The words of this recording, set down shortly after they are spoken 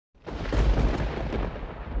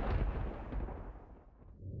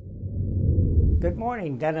Good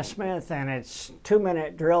morning, Dennis Smith, and it's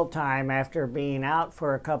 2-minute drill time after being out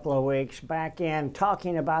for a couple of weeks, back in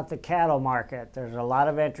talking about the cattle market. There's a lot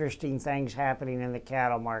of interesting things happening in the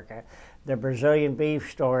cattle market. The Brazilian beef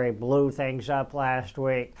story blew things up last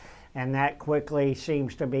week, and that quickly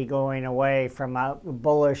seems to be going away from a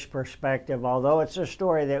bullish perspective, although it's a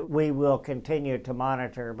story that we will continue to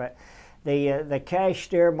monitor. But the cash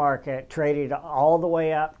steer market traded all the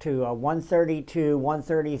way up to a 132,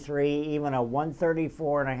 133, even a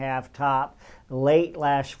 134.5 top late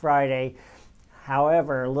last Friday.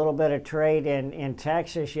 However, a little bit of trade in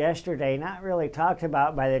Texas yesterday, not really talked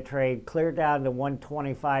about by the trade, cleared down to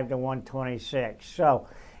 125 to 126. So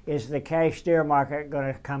is the cash steer market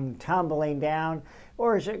going to come tumbling down,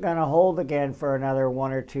 or is it going to hold again for another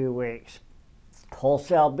 1 or 2 weeks?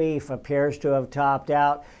 Wholesale beef appears to have topped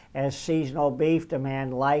out, as seasonal beef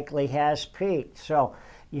demand likely has peaked. So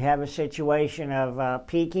you have a situation of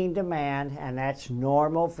peaking demand, and that's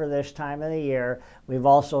normal for this time of the year. We've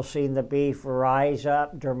also seen the beef rise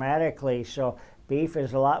up dramatically. So beef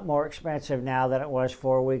is a lot more expensive now than it was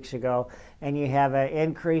 4 weeks ago. And you have an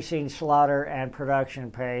increasing slaughter and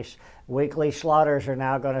production pace. Weekly slaughters are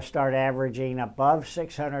now going to start averaging above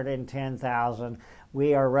 610,000.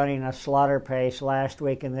 We are running a slaughter pace last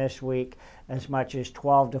week and this week as much as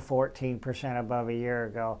 12 to 14% above a year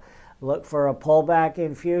ago. Look for a pullback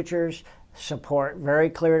in futures. Support very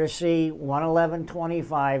clear to see,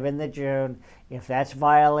 111.25 in the June. If that's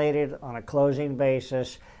violated on a closing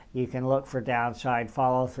basis, you can look for downside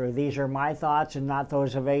follow through. These are my thoughts and not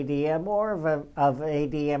those of ADM or of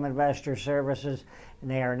ADM Investor Services, and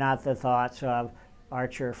they are not the thoughts of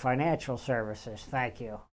Archer Financial Services. Thank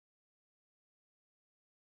you.